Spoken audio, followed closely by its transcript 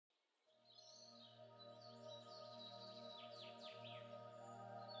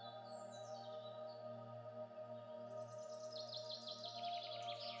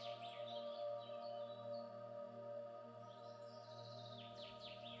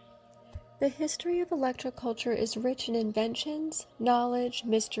The history of electroculture is rich in inventions, knowledge,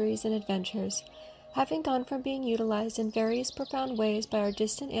 mysteries, and adventures, having gone from being utilized in various profound ways by our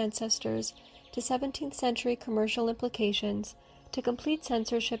distant ancestors to 17th century commercial implications to complete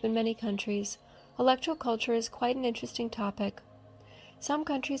censorship in many countries. Electroculture is quite an interesting topic. Some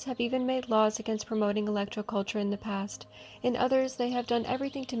countries have even made laws against promoting electroculture in the past. In others, they have done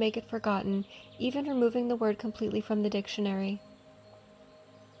everything to make it forgotten, even removing the word completely from the dictionary.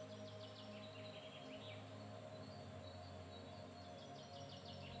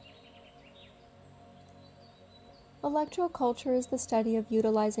 Electroculture is the study of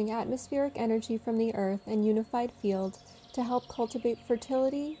utilizing atmospheric energy from the Earth and unified field to help cultivate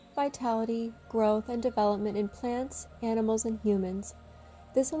fertility, vitality, growth, and development in plants, animals, and humans.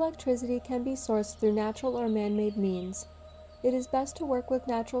 This electricity can be sourced through natural or man-made means. It is best to work with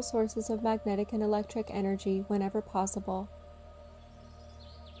natural sources of magnetic and electric energy whenever possible.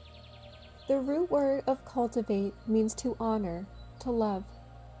 The root word of cultivate means to honor, to love.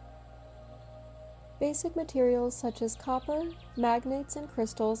 Basic materials such as copper, magnets, and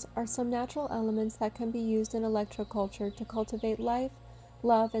crystals are some natural elements that can be used in electroculture to cultivate life,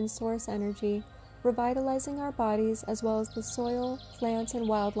 love, and source energy, revitalizing our bodies as well as the soil, plants, and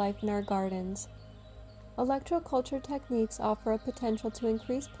wildlife in our gardens. Electroculture techniques offer a potential to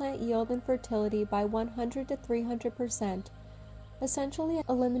increase plant yield and fertility by 100 to 300%, essentially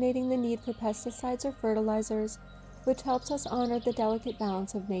eliminating the need for pesticides or fertilizers, which helps us honor the delicate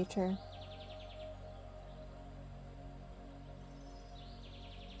balance of nature.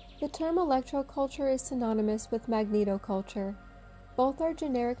 The term electroculture is synonymous with magnetoculture. Both are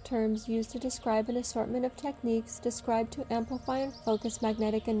generic terms used to describe an assortment of techniques described to amplify and focus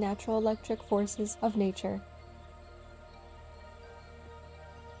magnetic and natural electric forces of nature.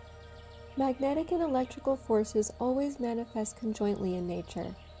 Magnetic and electrical forces always manifest conjointly in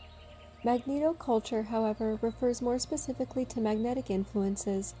nature. Magnetoculture, however, refers more specifically to magnetic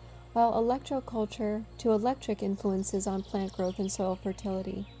influences, while electroculture to electric influences on plant growth and soil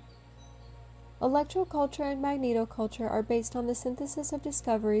fertility. Electroculture and magnetoculture are based on the synthesis of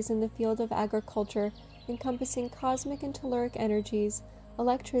discoveries in the field of agriculture encompassing cosmic and telluric energies,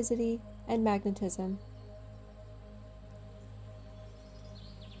 electricity, and magnetism.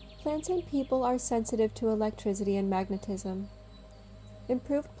 Plants and people are sensitive to electricity and magnetism.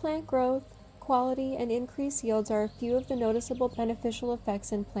 Improved plant growth, quality, and increased yields are a few of the noticeable beneficial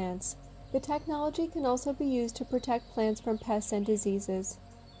effects in plants. The technology can also be used to protect plants from pests and diseases.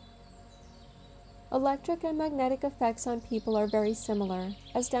 Electric and magnetic effects on people are very similar,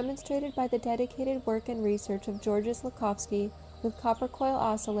 as demonstrated by the dedicated work and research of Georges Lakhovsky with copper coil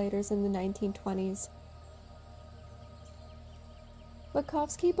oscillators in the 1920s.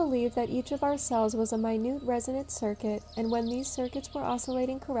 Lakhovsky believed that each of our cells was a minute resonant circuit, and when these circuits were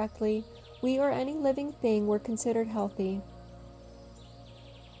oscillating correctly, we or any living thing were considered healthy.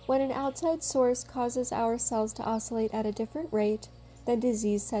 When an outside source causes our cells to oscillate at a different rate, then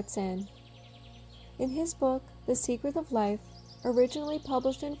disease sets in. In his book, The Secret of Life, originally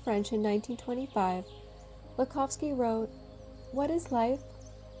published in French in 1925, Lakhovsky wrote, "What is life?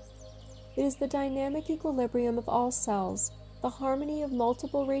 It is the dynamic equilibrium of all cells, the harmony of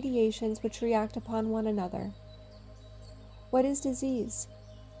multiple radiations which react upon one another. What is disease?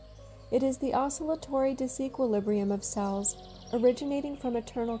 It is the oscillatory disequilibrium of cells originating from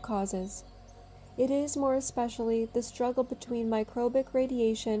eternal causes. It is, more especially, the struggle between microbic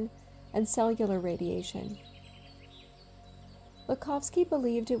radiation and cellular radiation." Lakhovsky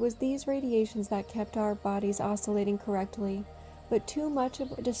believed it was these radiations that kept our bodies oscillating correctly, but too much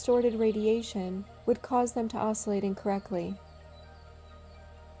of distorted radiation would cause them to oscillate incorrectly.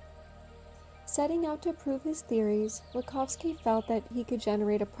 Setting out to prove his theories, Lakhovsky felt that he could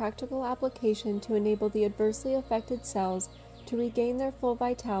generate a practical application to enable the adversely affected cells to regain their full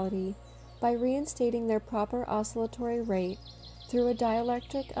vitality by reinstating their proper oscillatory rate through a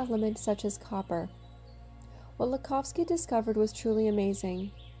dielectric element such as copper. What Lakhovsky discovered was truly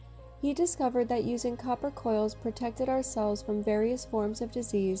amazing. He discovered that using copper coils protected our cells from various forms of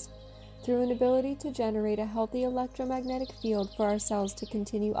disease through an ability to generate a healthy electromagnetic field for our cells to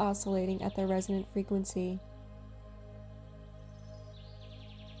continue oscillating at their resonant frequency.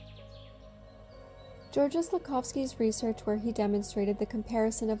 Georges Lakhovsky's research, where he demonstrated the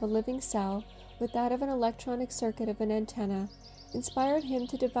comparison of a living cell with that of an electronic circuit of an antenna, inspired him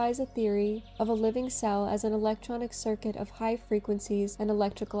to devise a theory of a living cell as an electronic circuit of high frequencies and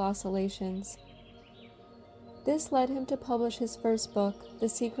electrical oscillations. This led him to publish his first book, The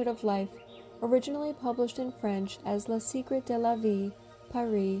Secret of Life, originally published in French as Le Secret de la Vie,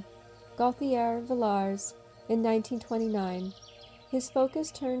 Paris, Gauthier Villars, in 1929. His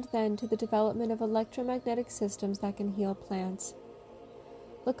focus turned then to the development of electromagnetic systems that can heal plants.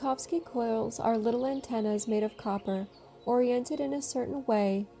 Lakovsky coils are little antennas made of copper, oriented in a certain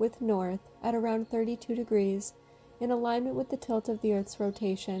way with north at around 32 degrees, in alignment with the tilt of the Earth's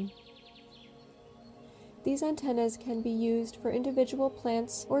rotation. These antennas can be used for individual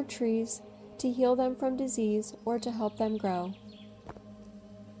plants or trees to heal them from disease or to help them grow.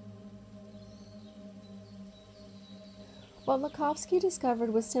 What Lakovsky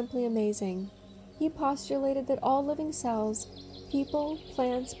discovered was simply amazing. He postulated that all living cells, people,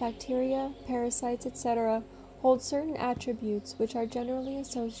 plants, bacteria, parasites, etc., hold certain attributes which are generally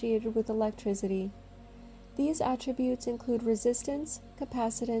associated with electricity. These attributes include resistance,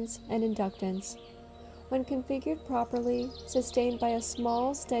 capacitance, and inductance. When configured properly, sustained by a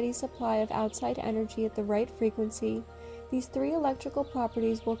small, steady supply of outside energy at the right frequency, these three electrical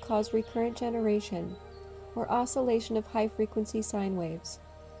properties will cause recurrent generation, or oscillation of high-frequency sine waves.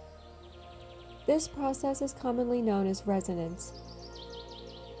 This process is commonly known as resonance.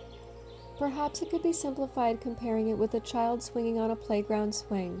 Perhaps it could be simplified comparing it with a child swinging on a playground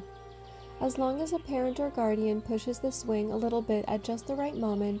swing. As long as a parent or guardian pushes the swing a little bit at just the right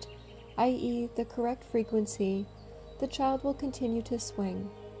moment, i.e. the correct frequency, the child will continue to swing.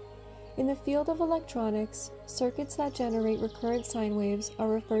 In the field of electronics, circuits that generate recurrent sine waves are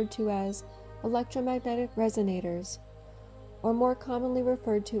referred to as electromagnetic resonators, or more commonly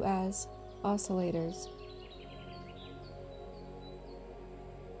referred to as oscillators.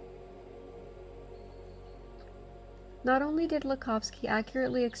 Not only did Lakovsky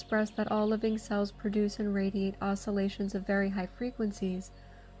accurately express that all living cells produce and radiate oscillations of very high frequencies,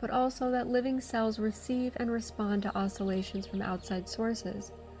 but also that living cells receive and respond to oscillations from outside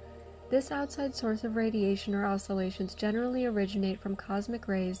sources. This outside source of radiation or oscillations generally originate from cosmic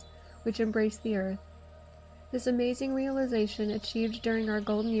rays which embrace the Earth. This amazing realization, achieved during our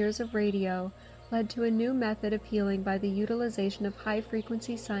golden years of radio, led to a new method of healing by the utilization of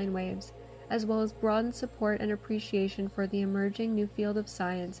high-frequency sine waves, as well as broadened support and appreciation for the emerging new field of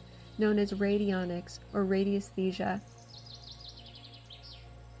science known as radionics or radiesthesia.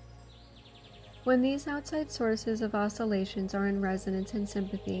 When these outside sources of oscillations are in resonance and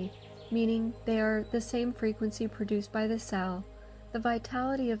sympathy, meaning they are the same frequency produced by the cell, the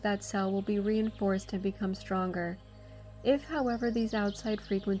vitality of that cell will be reinforced and become stronger. If, however, these outside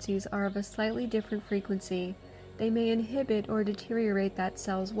frequencies are of a slightly different frequency, they may inhibit or deteriorate that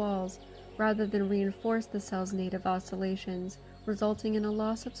cell's walls, rather than reinforce the cell's native oscillations, resulting in a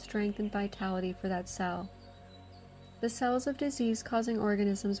loss of strength and vitality for that cell. The cells of disease-causing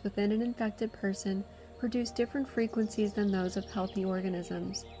organisms within an infected person produce different frequencies than those of healthy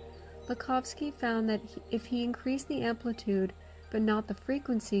organisms. Lakovsky found that if he increased the amplitude, but not the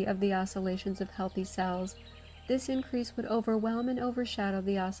frequency of the oscillations of healthy cells, this increase would overwhelm and overshadow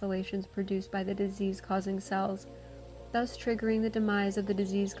the oscillations produced by the disease-causing cells, thus triggering the demise of the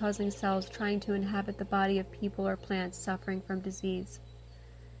disease-causing cells trying to inhabit the body of people or plants suffering from disease.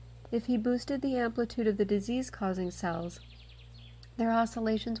 If he boosted the amplitude of the disease-causing cells, their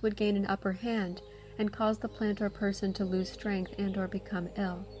oscillations would gain an upper hand and cause the plant or person to lose strength and or become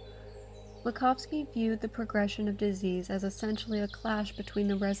ill. Lakovsky viewed the progression of disease as essentially a clash between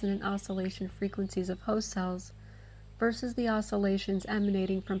the resonant oscillation frequencies of host cells versus the oscillations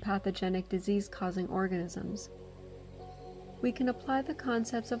emanating from pathogenic disease-causing organisms. We can apply the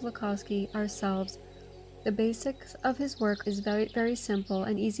concepts of Lakovsky ourselves. The basics of his work is very simple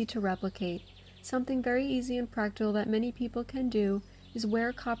and easy to replicate. Something very easy and practical that many people can do is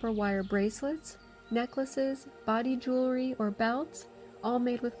wear copper wire bracelets, necklaces, body jewelry, or belts, all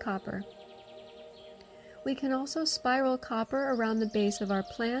made with copper. We can also spiral copper around the base of our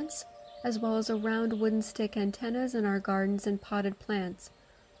plants, as well as around wooden stick antennas in our gardens and potted plants.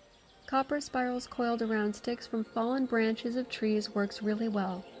 Copper spirals coiled around sticks from fallen branches of trees works really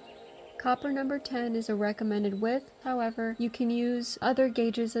well. Copper number 10 is a recommended width, however, you can use other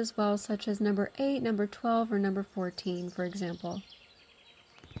gauges as well, such as number 8, number 12, or number 14, for example.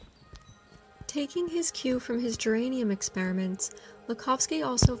 Taking his cue from his geranium experiments, Lakovsky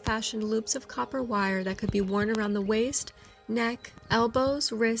also fashioned loops of copper wire that could be worn around the waist, neck,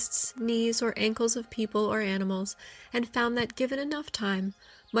 elbows, wrists, knees, or ankles of people or animals, and found that given enough time,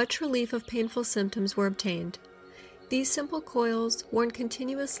 much relief of painful symptoms were obtained. These simple coils, worn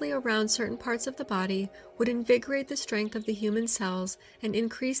continuously around certain parts of the body, would invigorate the strength of the human cells and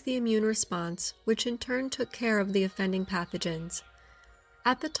increase the immune response, which in turn took care of the offending pathogens.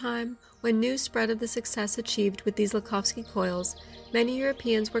 At the time, when news spread of the success achieved with these Lakovsky coils, many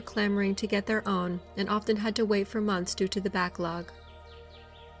Europeans were clamoring to get their own and often had to wait for months due to the backlog.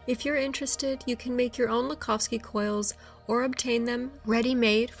 If you're interested, you can make your own Lakhovsky coils or obtain them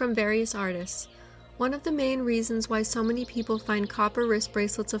ready-made from various artists. One of the main reasons why so many people find copper wrist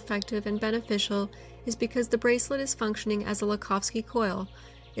bracelets effective and beneficial is because the bracelet is functioning as a Lakhovsky coil.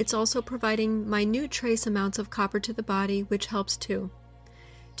 It's also providing minute trace amounts of copper to the body, which helps too.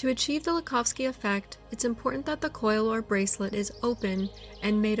 To achieve the Lakhovsky effect, it's important that the coil or bracelet is open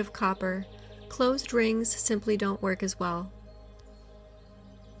and made of copper. Closed rings simply don't work as well.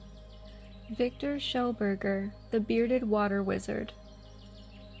 Victor Schauberger, the bearded water wizard.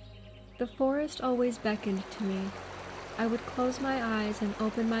 The forest always beckoned to me. I would close my eyes and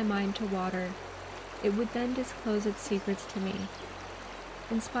open my mind to water. It would then disclose its secrets to me.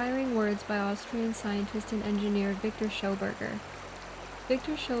 Inspiring words by Austrian scientist and engineer Victor Schauberger.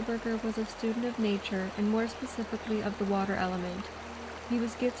 Victor Schauberger was a student of nature, and more specifically of the water element. He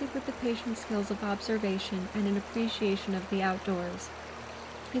was gifted with the patient skills of observation and an appreciation of the outdoors.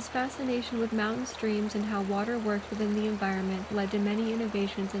 His fascination with mountain streams and how water worked within the environment led to many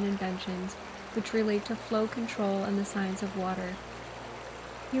innovations and inventions which relate to flow control and the science of water.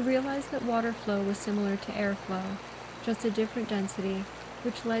 He realized that water flow was similar to airflow, just a different density,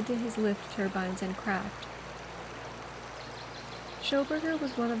 which led to his lift turbines and craft. Schauberger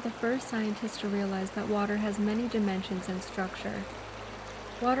was one of the first scientists to realize that water has many dimensions and structure.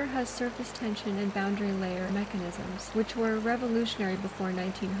 Water has surface tension and boundary layer mechanisms, which were revolutionary before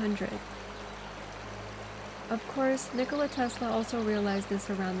 1900. Of course, Nikola Tesla also realized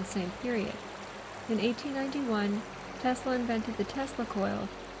this around the same period. In 1891, Tesla invented the Tesla coil,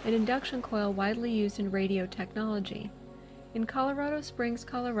 an induction coil widely used in radio technology. In Colorado Springs,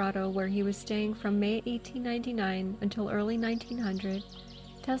 Colorado, where he was staying from May 1899 until early 1900,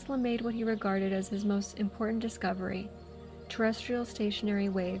 Tesla made what he regarded as his most important discovery: terrestrial stationary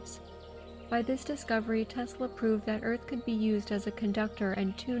waves. By this discovery, Tesla proved that Earth could be used as a conductor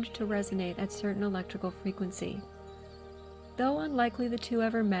and tuned to resonate at certain electrical frequency. Though unlikely the two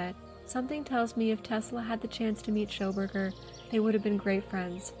ever met, something tells me if Tesla had the chance to meet Schauberger, they would have been great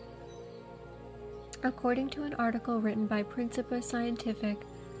friends. According to an article written by Principia Scientific,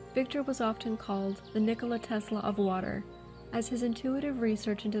 Victor was often called the Nikola Tesla of water, as his intuitive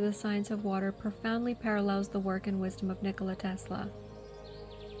research into the science of water profoundly parallels the work and wisdom of Nikola Tesla.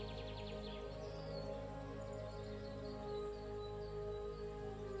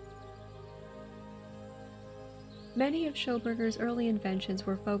 Many of Schauberger's early inventions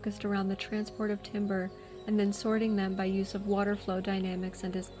were focused around the transport of timber and then sorting them by use of water flow dynamics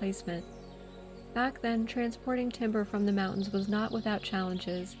and displacement. Back then, transporting timber from the mountains was not without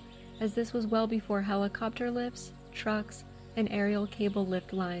challenges, as this was well before helicopter lifts, trucks, and aerial cable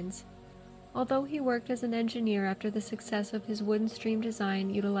lift lines. Although he worked as an engineer after the success of his wooden stream design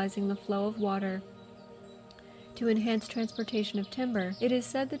utilizing the flow of water to enhance transportation of timber, it is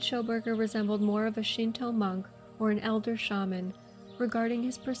said that Schauberger resembled more of a Shinto monk or an elder shaman, regarding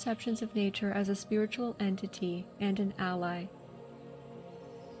his perceptions of nature as a spiritual entity and an ally.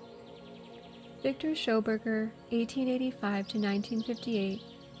 Victor Schauberger, 1885 to 1958,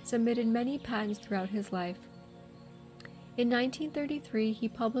 submitted many patents throughout his life. In 1933, he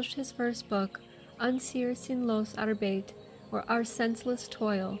published his first book, Unser sinnlos Arbeit, or Our Senseless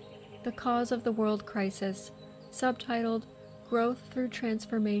Toil, The Cause of the World Crisis, subtitled Growth Through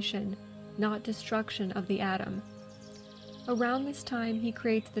Transformation, Not Destruction of the Atom. Around this time, he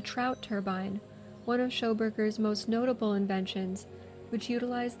creates the trout turbine, one of Schauberger's most notable inventions, which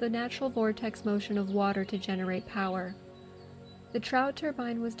utilized the natural vortex motion of water to generate power. The trout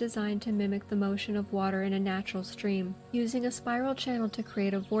turbine was designed to mimic the motion of water in a natural stream, using a spiral channel to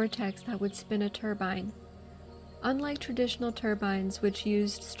create a vortex that would spin a turbine. Unlike traditional turbines, which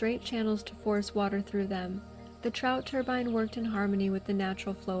used straight channels to force water through them, the trout turbine worked in harmony with the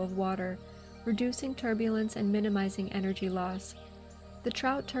natural flow of water, reducing turbulence and minimizing energy loss. The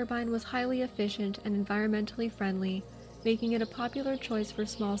trout turbine was highly efficient and environmentally friendly, making it a popular choice for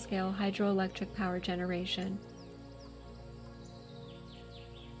small-scale hydroelectric power generation.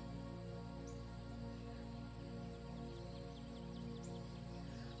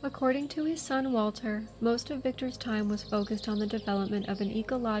 According to his son Walter, most of Victor's time was focused on the development of an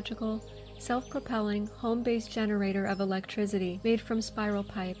ecological, self-propelling, home-based generator of electricity made from spiral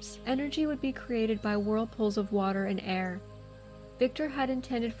pipes. Energy would be created by whirlpools of water and air. Victor had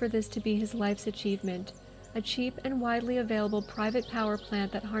intended for this to be his life's achievement, a cheap and widely available private power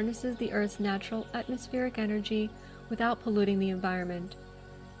plant that harnesses the Earth's natural atmospheric energy without polluting the environment.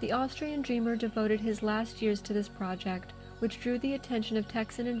 The Austrian dreamer devoted his last years to this project, which drew the attention of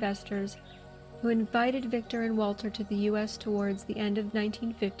Texan investors who invited Victor and Walter to the U.S. towards the end of the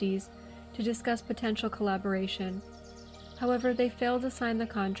 1950s to discuss potential collaboration. However, they failed to sign the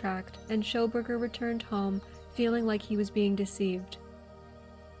contract, and Schoberger returned home feeling like he was being deceived.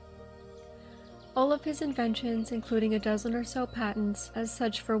 All of his inventions, including a dozen or so patents, as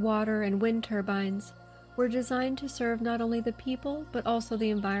such for water and wind turbines, were designed to serve not only the people but also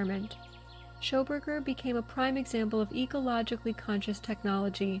the environment. Schoberger became a prime example of ecologically conscious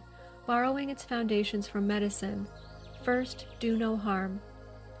technology, borrowing its foundations from medicine. First, do no harm.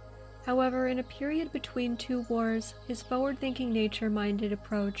 However, in a period between two wars, his forward-thinking nature-minded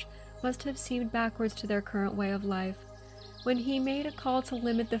approach must have seemed backwards to their current way of life, when he made a call to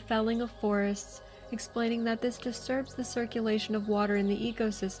limit the felling of forests, explaining that this disturbs the circulation of water in the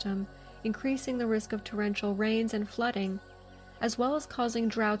ecosystem, increasing the risk of torrential rains and flooding, as well as causing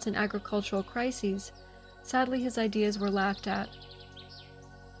droughts and agricultural crises. Sadly, his ideas were laughed at.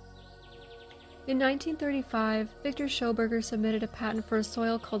 In 1935, Victor Schoberger submitted a patent for a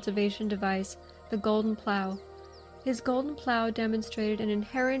soil cultivation device, the Golden Plow. His Golden Plow demonstrated an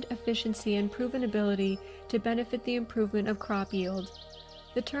inherent efficiency and proven ability to benefit the improvement of crop yield.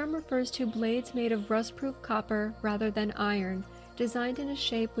 The term refers to blades made of rust-proof copper rather than iron, designed in a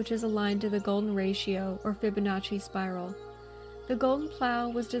shape which is aligned to the golden ratio or Fibonacci spiral. The Golden Plow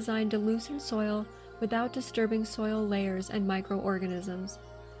was designed to loosen soil without disturbing soil layers and microorganisms.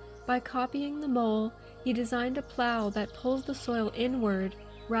 By copying the mole, he designed a plow that pulls the soil inward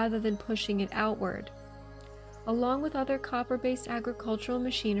rather than pushing it outward. Along with other copper-based agricultural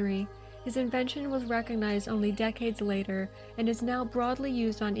machinery, his invention was recognized only decades later and is now broadly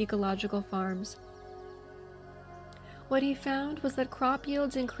used on ecological farms. What he found was that crop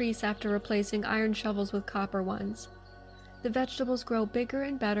yields increase after replacing iron shovels with copper ones. The vegetables grow bigger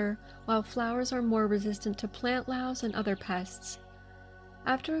and better, while flowers are more resistant to plant louse and other pests.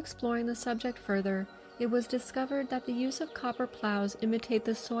 After exploring the subject further, it was discovered that the use of copper plows imitate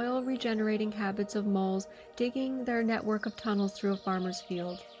the soil regenerating habits of moles digging their network of tunnels through a farmer's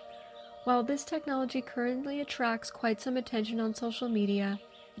field. While this technology currently attracts quite some attention on social media,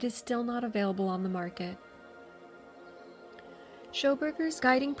 it is still not available on the market. Schoberger's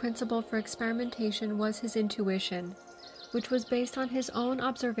guiding principle for experimentation was his intuition, which was based on his own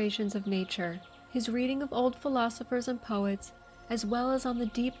observations of nature, his reading of old philosophers and poets, as well as on the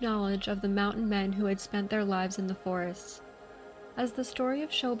deep knowledge of the mountain men who had spent their lives in the forests. As the story of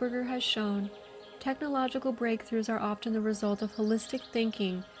Schoberger has shown, technological breakthroughs are often the result of holistic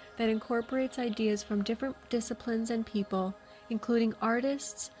thinking that incorporates ideas from different disciplines and people, including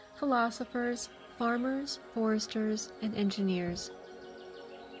artists, philosophers, farmers, foresters, and engineers.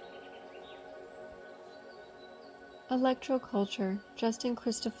 ElectroCulture, Justin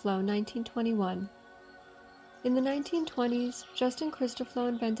Christoflo, 1921. In the 1920s, Justin Christoflo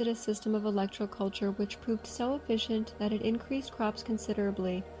invented a system of electroculture which proved so efficient that it increased crops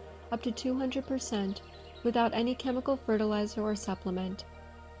considerably, up to 200%, without any chemical fertilizer or supplement.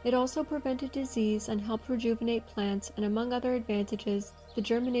 It also prevented disease and helped rejuvenate plants, and among other advantages, the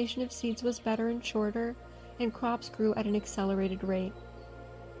germination of seeds was better and shorter, and crops grew at an accelerated rate.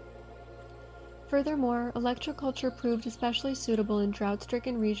 Furthermore, electroculture proved especially suitable in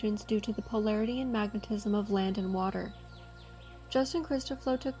drought-stricken regions due to the polarity and magnetism of land and water. Justin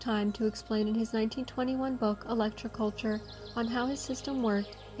Christoflo took time to explain in his 1921 book, ElectroCulture, on how his system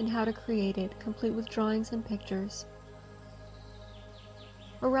worked and how to create it, complete with drawings and pictures.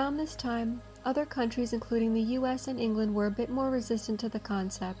 Around this time, other countries including the US and England were a bit more resistant to the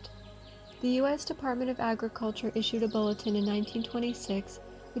concept. The US Department of Agriculture issued a bulletin in 1926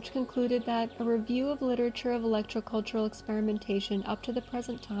 which concluded that a review of literature of electrocultural experimentation up to the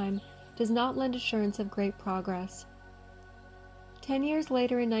present time does not lend assurance of great progress. 10 years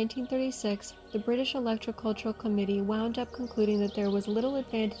later, in 1936, the British Electrocultural Committee wound up concluding that there was little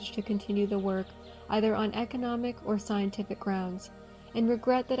advantage to continue the work, either on economic or scientific grounds, and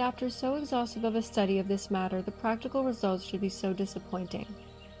regret that after so exhaustive of a study of this matter, the practical results should be so disappointing.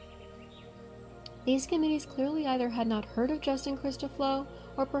 These committees clearly either had not heard of Justin Christoflo,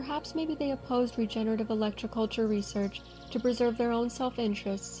 or perhaps maybe they opposed regenerative electroculture research to preserve their own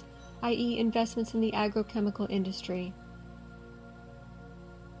self-interests, i.e. investments in the agrochemical industry.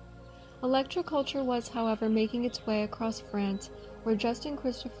 Electroculture was, however, making its way across France, where Justin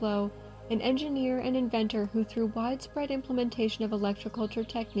Christoflo, an engineer and inventor who through widespread implementation of electroculture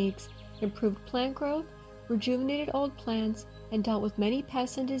techniques, improved plant growth, rejuvenated old plants, and dealt with many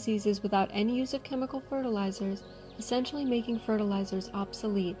pests and diseases without any use of chemical fertilizers, essentially making fertilizers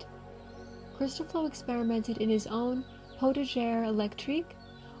obsolete. Christoflo experimented in his own potager électrique,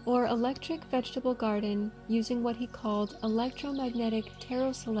 or electric vegetable garden, using what he called electromagnetic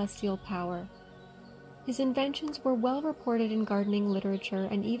pterocelestial power. His inventions were well reported in gardening literature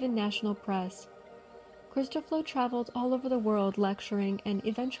and even national press. Christopher traveled all over the world lecturing and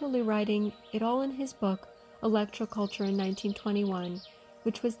eventually writing it all in his book, ElectroCulture, in 1921,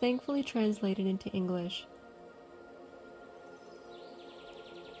 which was thankfully translated into English.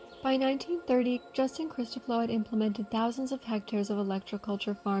 By 1930, Justin Christopher had implemented thousands of hectares of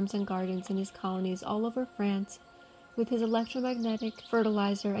electroculture farms and gardens in his colonies all over France, with his electromagnetic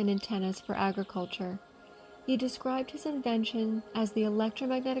fertilizer and antennas for agriculture. He described his invention as the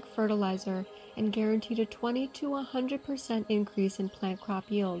electromagnetic fertilizer and guaranteed a 20 to 100% increase in plant crop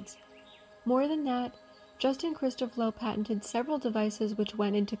yields. More than that, Justin Christopher patented several devices which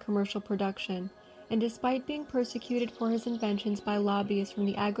went into commercial production, and despite being persecuted for his inventions by lobbyists from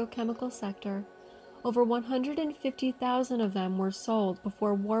the agrochemical sector, over 150,000 of them were sold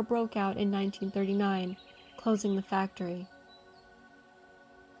before war broke out in 1939, closing the factory.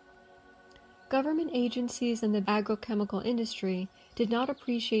 Government agencies and the agrochemical industry did not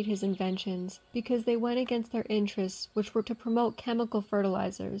appreciate his inventions because they went against their interests, which were to promote chemical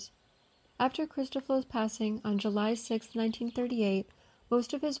fertilizers. After Christopher's passing on July 6, 1938,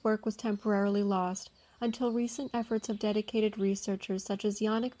 most of his work was temporarily lost until recent efforts of dedicated researchers such as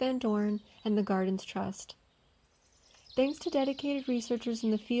Yannick Van Doorn and the Gardens Trust. Thanks to dedicated researchers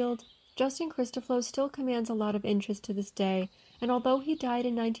in the field, Justin Christopher still commands a lot of interest to this day, and although he died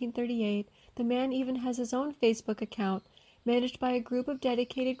in 1938, the man even has his own Facebook account, managed by a group of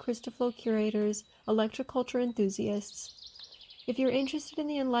dedicated Christopher curators, electroculture enthusiasts. If you're interested in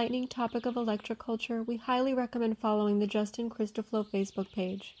the enlightening topic of electroculture, we highly recommend following the Justin Christopher Facebook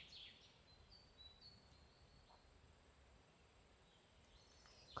page.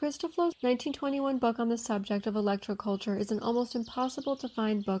 Christopher's 1921 book on the subject of electroculture is an almost impossible to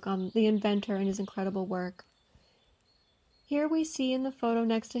find book on the inventor and his incredible work. Here we see in the photo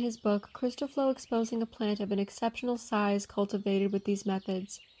next to his book, Christopher exposing a plant of an exceptional size cultivated with these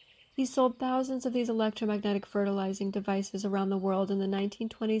methods. He sold thousands of these electromagnetic fertilizing devices around the world in the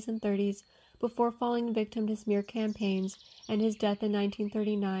 1920s and 30s before falling victim to smear campaigns and his death in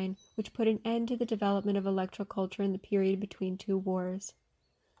 1939, which put an end to the development of electroculture in the period between two wars.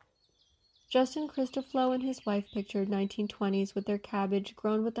 Justin Christopher and his wife pictured 1920s with their cabbage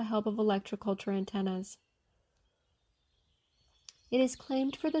grown with the help of electroculture antennas. It is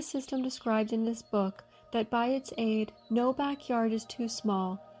claimed for the system described in this book that by its aid, no backyard is too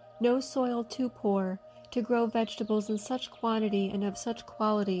small, no soil too poor, to grow vegetables in such quantity and of such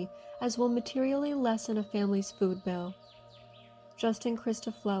quality as will materially lessen a family's food bill. Justin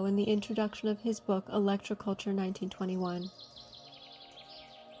Christopher in the introduction of his book, ElectroCulture 1921.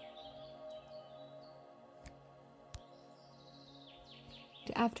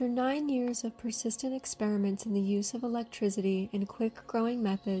 After 9 years of persistent experiments in the use of electricity and quick-growing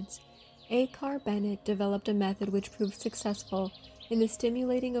methods, A. Carr Bennett developed a method which proved successful in the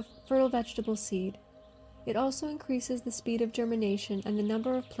stimulating of fertile vegetable seed. It also increases the speed of germination and the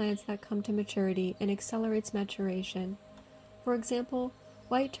number of plants that come to maturity and accelerates maturation. For example,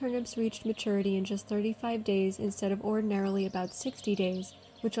 white turnips reached maturity in just 35 days instead of ordinarily about 60 days,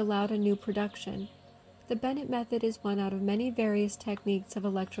 which allowed a new production. The Bennett method is one out of many various techniques of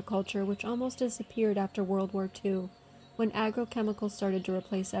electroculture which almost disappeared after World War II, when agrochemicals started to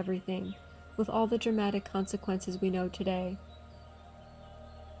replace everything, with all the dramatic consequences we know today.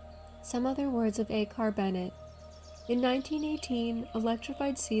 Some other words of A. Carr Bennett. In 1918,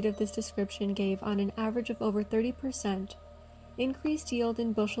 electrified seed of this description gave on an average of over 30%, increased yield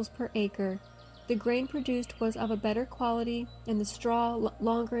in bushels per acre, the grain produced was of a better quality, and the straw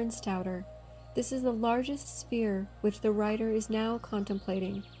longer and stouter. This is the largest sphere which the writer is now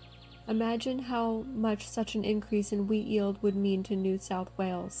contemplating. Imagine how much such an increase in wheat yield would mean to New South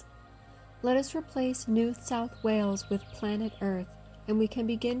Wales. Let us replace New South Wales with planet Earth, and we can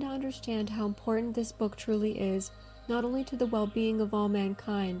begin to understand how important this book truly is, not only to the well-being of all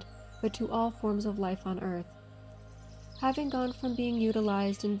mankind, but to all forms of life on Earth. Having gone from being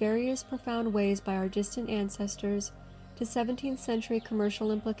utilized in various profound ways by our distant ancestors, to 17th century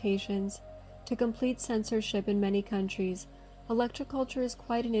commercial implications, to complete censorship in many countries, electroculture is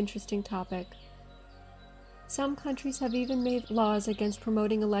quite an interesting topic. Some countries have even made laws against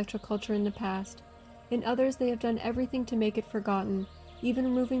promoting electroculture in the past. In others, they have done everything to make it forgotten, even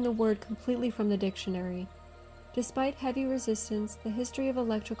removing the word completely from the dictionary. Despite heavy resistance, the history of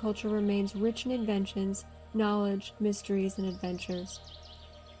electroculture remains rich in inventions, knowledge, mysteries, and adventures.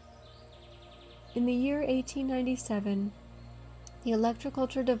 In the year 1897, the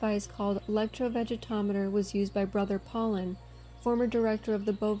electroculture device called electrovegetometer was used by Brother Paulin, former director of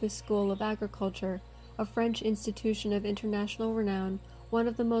the Beauvais School of Agriculture, a French institution of international renown, one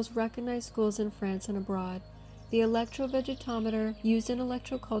of the most recognized schools in France and abroad. The electrovegetometer used in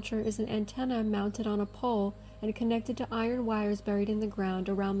electroculture is an antenna mounted on a pole and connected to iron wires buried in the ground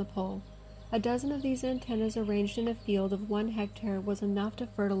around the pole. A dozen of these antennas arranged in a field of 1 hectare was enough to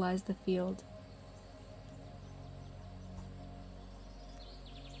fertilize the field.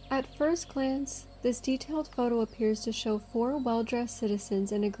 At first glance, this detailed photo appears to show 4 well-dressed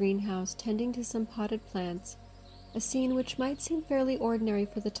citizens in a greenhouse tending to some potted plants, a scene which might seem fairly ordinary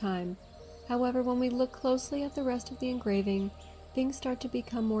for the time. However, when we look closely at the rest of the engraving, things start to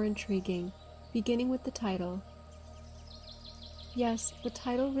become more intriguing, beginning with the title. Yes, the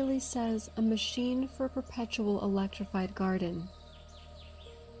title really says, "A Machine for a Perpetual Electrified Garden."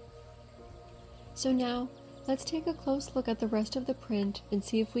 So now, let's take a close look at the rest of the print and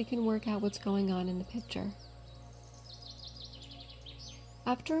see if we can work out what's going on in the picture.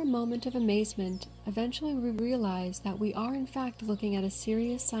 After a moment of amazement, eventually we realize that we are in fact looking at a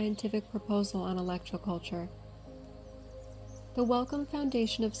serious scientific proposal on electroculture. The Wellcome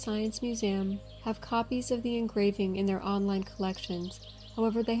Foundation of Science Museum have copies of the engraving in their online collections,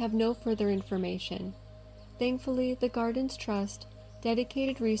 however they have no further information. Thankfully, the Gardens Trust,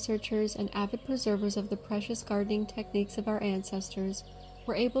 dedicated researchers and avid preservers of the precious gardening techniques of our ancestors,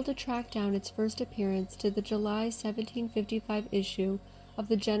 were able to track down its first appearance to the July 1755 issue of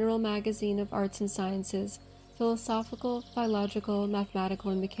the General Magazine of Arts and Sciences, Philosophical, Philological,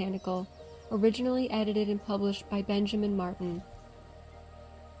 Mathematical, and Mechanical, originally edited and published by Benjamin Martin.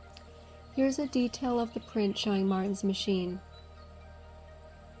 Here's a detail of the print showing Martin's machine.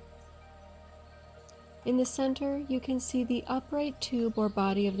 In the center, you can see the upright tube or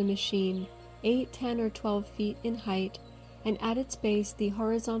body of the machine, 8, 10, or 12 feet in height, and at its base the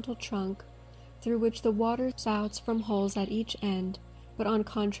horizontal trunk, through which the water spouts from holes at each end, but on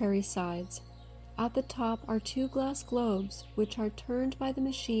contrary sides. At the top are 2 glass globes, which are turned by the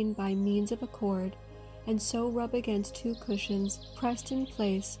machine by means of a cord, and so rub against 2 cushions pressed in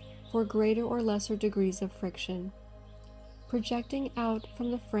place for greater or lesser degrees of friction. Projecting out from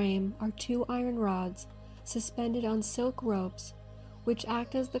the frame are 2 iron rods suspended on silk ropes, which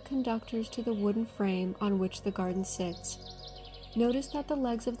act as the conductors to the wooden frame on which the garden sits. Notice that the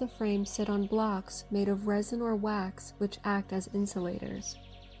legs of the frame sit on blocks made of resin or wax, which act as insulators.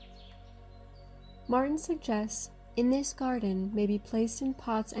 Martin suggests, in this garden may be placed in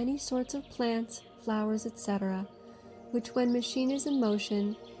pots any sorts of plants, flowers, etc., which when machine is in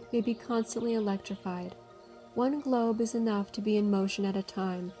motion may be constantly electrified. 1 globe is enough to be in motion at a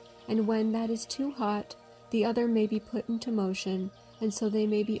time, and when that is too hot, the other may be put into motion, and so they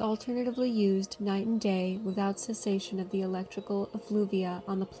may be alternatively used night and day without cessation of the electrical effluvia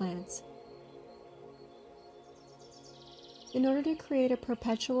on the plants. In order to create a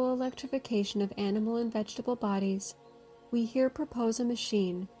perpetual electrification of animal and vegetable bodies, we here propose a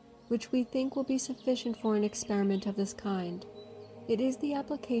machine, which we think will be sufficient for an experiment of this kind. It is the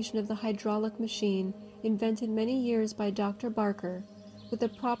application of the hydraulic machine invented many years by Dr. Barker, with a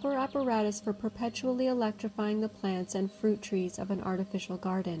proper apparatus for perpetually electrifying the plants and fruit trees of an artificial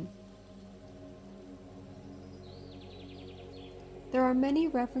garden. There are many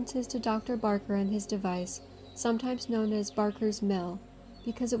references to Dr. Barker and his device, sometimes known as Barker's mill,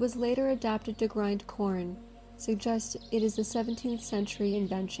 because it was later adapted to grind corn, suggests it is a 17th century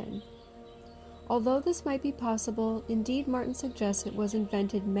invention. Although this might be possible, indeed Martin suggests it was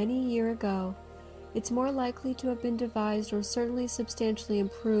invented many years ago, it's more likely to have been devised or certainly substantially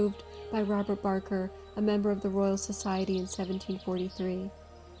improved by Robert Barker, a member of the Royal Society in 1743.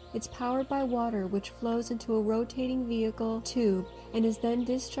 It's powered by water, which flows into a rotating vehicle tube and is then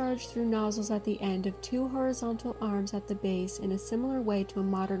discharged through nozzles at the end of 2 horizontal arms at the base in a similar way to a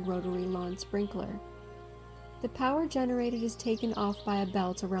modern rotary lawn sprinkler. The power generated is taken off by a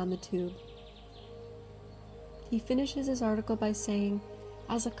belt around the tube. He finishes his article by saying,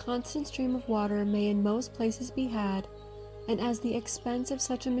 "As a constant stream of water may in most places be had, and as the expense of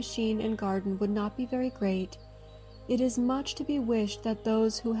such a machine and garden would not be very great, it is much to be wished that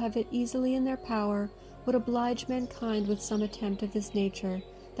those who have it easily in their power would oblige mankind with some attempt of this nature,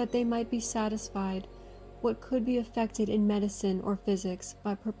 that they might be satisfied what could be effected in medicine or physics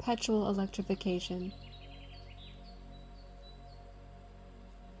by perpetual electrification."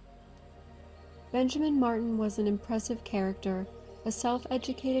 Benjamin Martin was an impressive character, a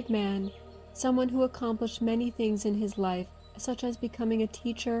self-educated man, someone who accomplished many things in his life, such as becoming a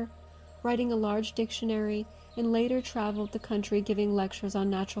teacher, writing a large dictionary, and later traveled the country giving lectures on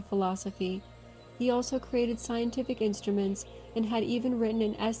natural philosophy. He also created scientific instruments and had even written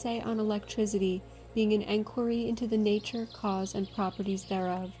an essay on electricity, being an enquiry into the nature, cause, and properties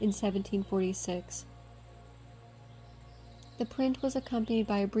thereof, in 1746. The print was accompanied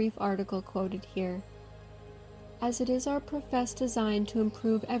by a brief article quoted here. as it is our professed design to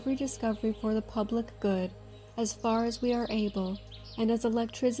improve every discovery for the public good as far as we are able, and as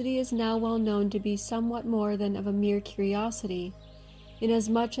electricity is now well known to be somewhat more than of a mere curiosity,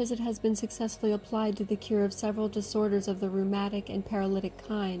 inasmuch as it has been successfully applied to the cure of several disorders of the rheumatic and paralytic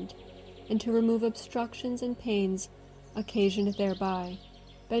kind, and to remove obstructions and pains occasioned thereby.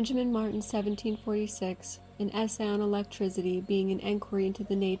 Benjamin Martin, 1746, an essay on electricity, being an enquiry into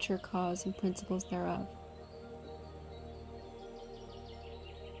the nature, cause, and principles thereof.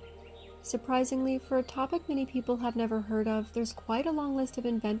 Surprisingly, for a topic many people have never heard of, there's quite a long list of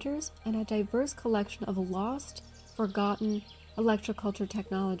inventors and a diverse collection of lost, forgotten electroculture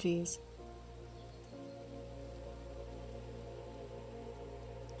technologies.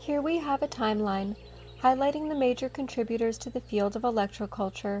 Here we have a timeline highlighting the major contributors to the field of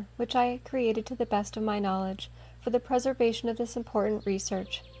electroculture, which I created to the best of my knowledge for the preservation of this important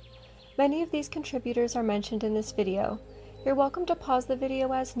research. Many of these contributors are mentioned in this video. You're welcome to pause the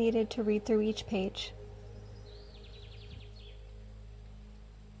video as needed to read through each page.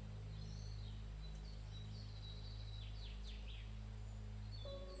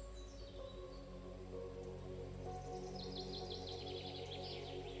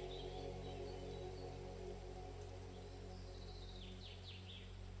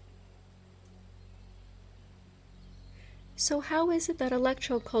 So how is it that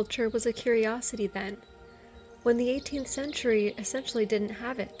electroculture was a curiosity then, when the 18th century essentially didn't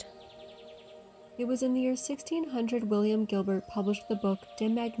have it? It was in the year 1600 William Gilbert published the book De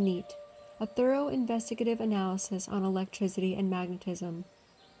Magnete, a thorough investigative analysis on electricity and magnetism.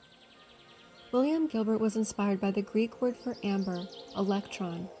 William Gilbert was inspired by the Greek word for amber,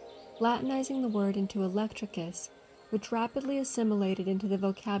 electron, Latinizing the word into electricus, which rapidly assimilated into the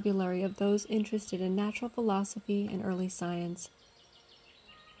vocabulary of those interested in natural philosophy and early science.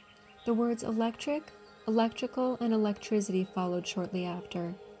 The words electric, electrical, and electricity followed shortly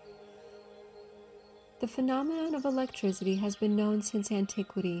after. The phenomenon of electricity has been known since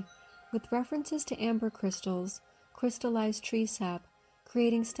antiquity, with references to amber crystals, crystallized tree sap,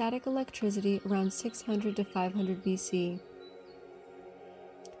 creating static electricity around 600 to 500 BC.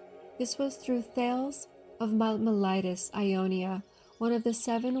 This was through Thales of Miletus, Ionia, one of the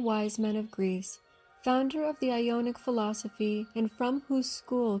 7 wise men of Greece, founder of the Ionic philosophy, and from whose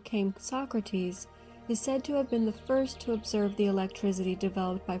school came Socrates, is said to have been the first to observe the electricity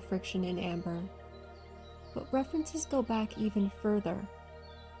developed by friction in amber. But references go back even further.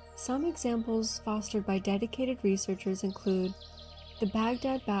 Some examples fostered by dedicated researchers include the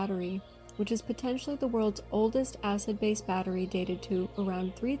Baghdad battery, which is potentially the world's oldest acid-based battery dated to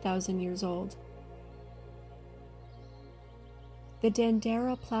around 3,000 years old. The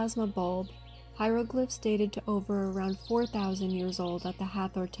Dendera plasma bulb, hieroglyphs dated to over around 4,000 years old at the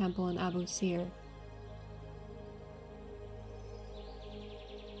Hathor Temple in Abu Sir.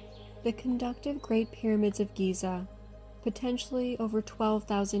 The conductive Great Pyramids of Giza, potentially over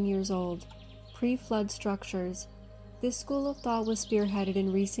 12,000 years old, pre-flood structures. This school of thought was spearheaded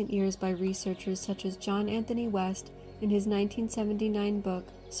in recent years by researchers such as John Anthony West in his 1979 book,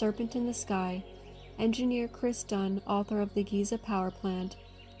 Serpent in the Sky, engineer Chris Dunn, author of the Giza Power Plant,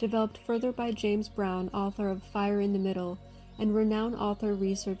 developed further by James Brown, author of Fire in the Middle, and renowned author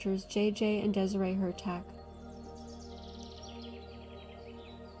researchers J.J. and Desiree Hurtak.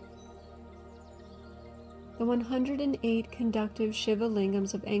 The 108 conductive Shiva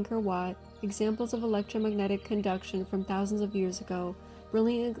lingams of Angkor Wat, examples of electromagnetic conduction from thousands of years ago,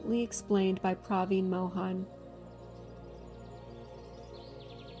 brilliantly explained by Praveen Mohan.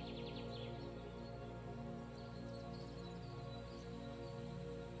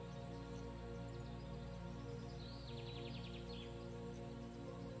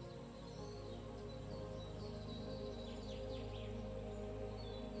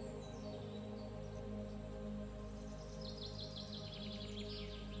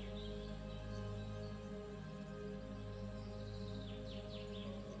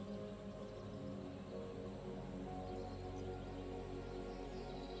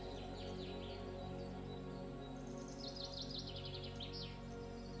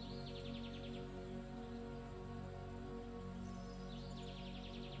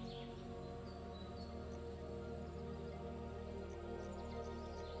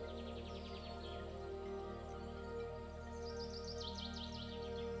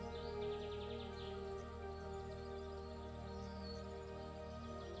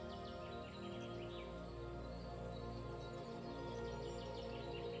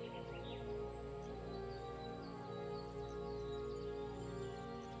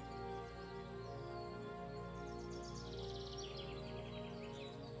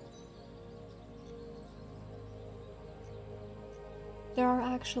 There are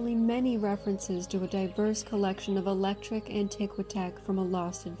actually many references to a diverse collection of electric antiquitech from a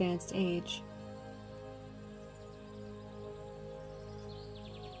lost advanced age.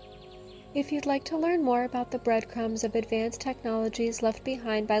 If you'd like to learn more about the breadcrumbs of advanced technologies left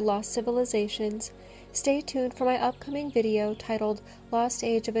behind by lost civilizations, stay tuned for my upcoming video titled Lost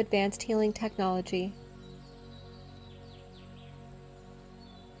Age of Advanced Healing Technology.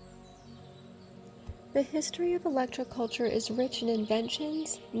 The history of electroculture is rich in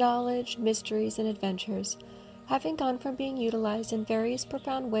inventions, knowledge, mysteries, and adventures, having gone from being utilized in various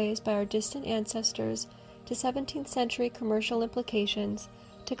profound ways by our distant ancestors to 17th century commercial implications,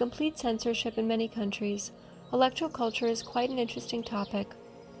 to complete censorship in many countries. Electroculture is quite an interesting topic.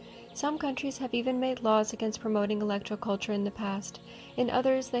 Some countries have even made laws against promoting electroculture in the past. In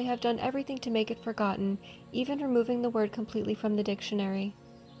others, they have done everything to make it forgotten, even removing the word completely from the dictionary.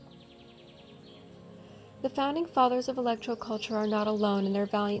 The founding fathers of electroculture are not alone in their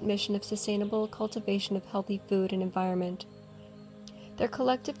valiant mission of sustainable cultivation of healthy food and environment. Their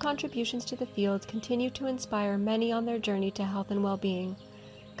collective contributions to the field continue to inspire many on their journey to health and well-being,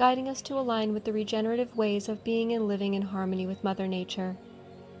 guiding us to align with the regenerative ways of being and living in harmony with Mother Nature.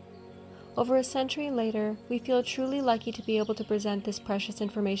 Over a century later, we feel truly lucky to be able to present this precious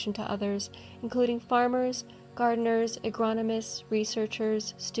information to others, including farmers, gardeners, agronomists,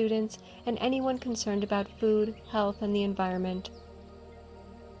 researchers, students, and anyone concerned about food, health, and the environment.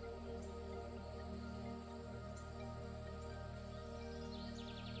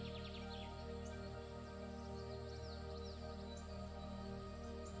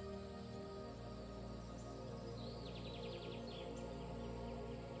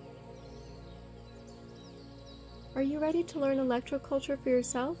 Are you ready to learn electroculture for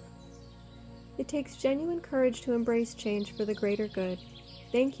yourself? It takes genuine courage to embrace change for the greater good.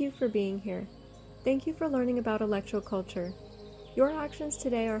 Thank you for being here. Thank you for learning about electroculture. Your actions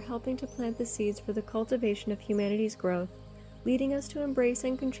today are helping to plant the seeds for the cultivation of humanity's growth, leading us to embrace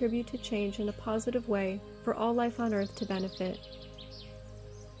and contribute to change in a positive way for all life on Earth to benefit.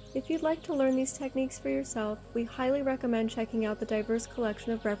 If you'd like to learn these techniques for yourself, we highly recommend checking out the diverse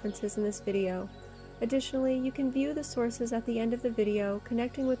collection of references in this video. Additionally, you can view the sources at the end of the video,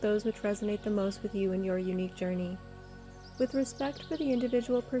 connecting with those which resonate the most with you in your unique journey. With respect for the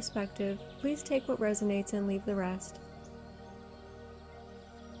individual perspective, please take what resonates and leave the rest.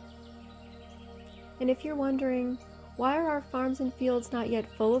 And if you're wondering, why are our farms and fields not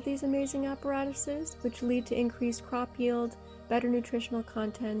yet full of these amazing apparatuses, which lead to increased crop yield, better nutritional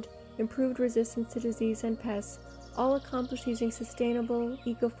content, improved resistance to disease and pests, all accomplished using sustainable,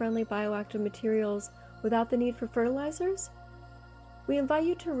 eco-friendly bioactive materials without the need for fertilizers? We invite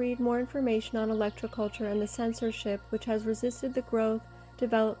you to read more information on electroculture and the censorship which has resisted the growth,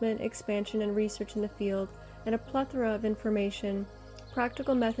 development, expansion, and research in the field, and a plethora of information,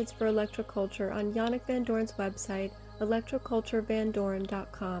 practical methods for electroculture on Yannick Van Doorn's website,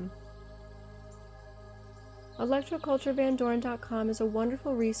 electroculturevandoorn.com. ElectroCultureVanDoorn.com is a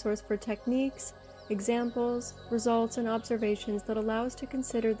wonderful resource for techniques, examples, results, and observations that allow us to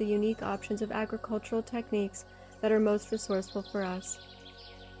consider the unique options of agricultural techniques that are most resourceful for us.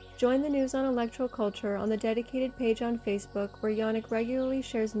 Join the news on electroculture on the dedicated page on Facebook where Yannick regularly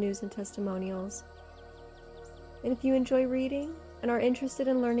shares news and testimonials. And if you enjoy reading and are interested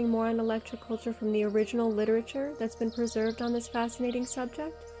in learning more on electroculture from the original literature that's been preserved on this fascinating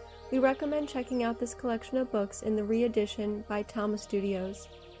subject, we recommend checking out this collection of books in the re-edition by Talma Studios.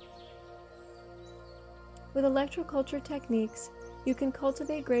 With electroculture techniques, you can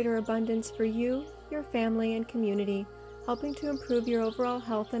cultivate greater abundance for you, your family, and community, helping to improve your overall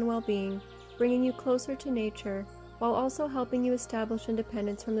health and well-being, bringing you closer to nature, while also helping you establish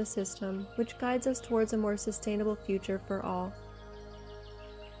independence from the system, which guides us towards a more sustainable future for all.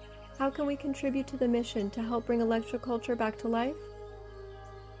 How can we contribute to the mission to help bring electroculture back to life?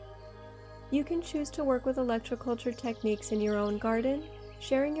 You can choose to work with electroculture techniques in your own garden,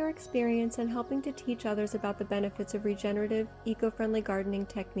 sharing your experience and helping to teach others about the benefits of regenerative, eco-friendly gardening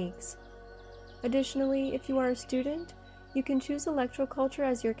techniques. Additionally, if you are a student, you can choose electroculture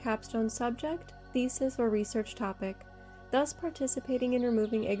as your capstone subject, thesis, or research topic, thus participating in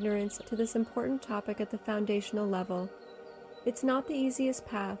removing ignorance to this important topic at the foundational level. It's not the easiest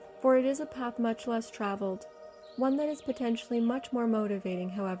path, for it is a path much less traveled, one that is potentially much more motivating,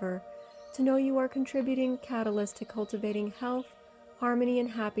 however, to know you are contributing catalyst to cultivating health, harmony, and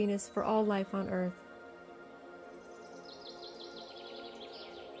happiness for all life on Earth.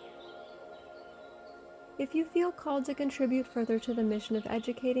 If you feel called to contribute further to the mission of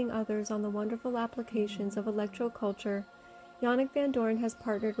educating others on the wonderful applications of electroculture, Yannick Van Doorn has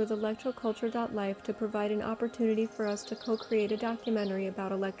partnered with ElectroCulture.life to provide an opportunity for us to co-create a documentary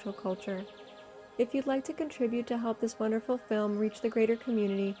about electroculture. If you'd like to contribute to help this wonderful film reach the greater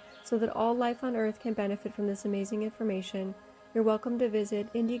community so that all life on Earth can benefit from this amazing information, you're welcome to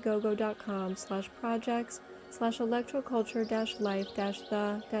visit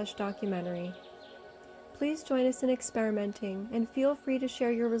indiegogo.com/projects/electroculture-life-the-documentary. Please join us in experimenting and feel free to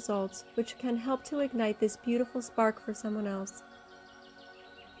share your results, which can help to ignite this beautiful spark for someone else.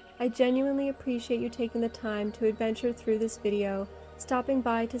 I genuinely appreciate you taking the time to adventure through this video, stopping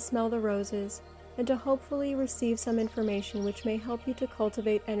by to smell the roses, and to hopefully receive some information which may help you to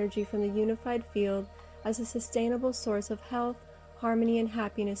cultivate energy from the unified field as a sustainable source of health, harmony, and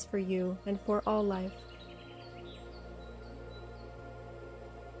happiness for you and for all life.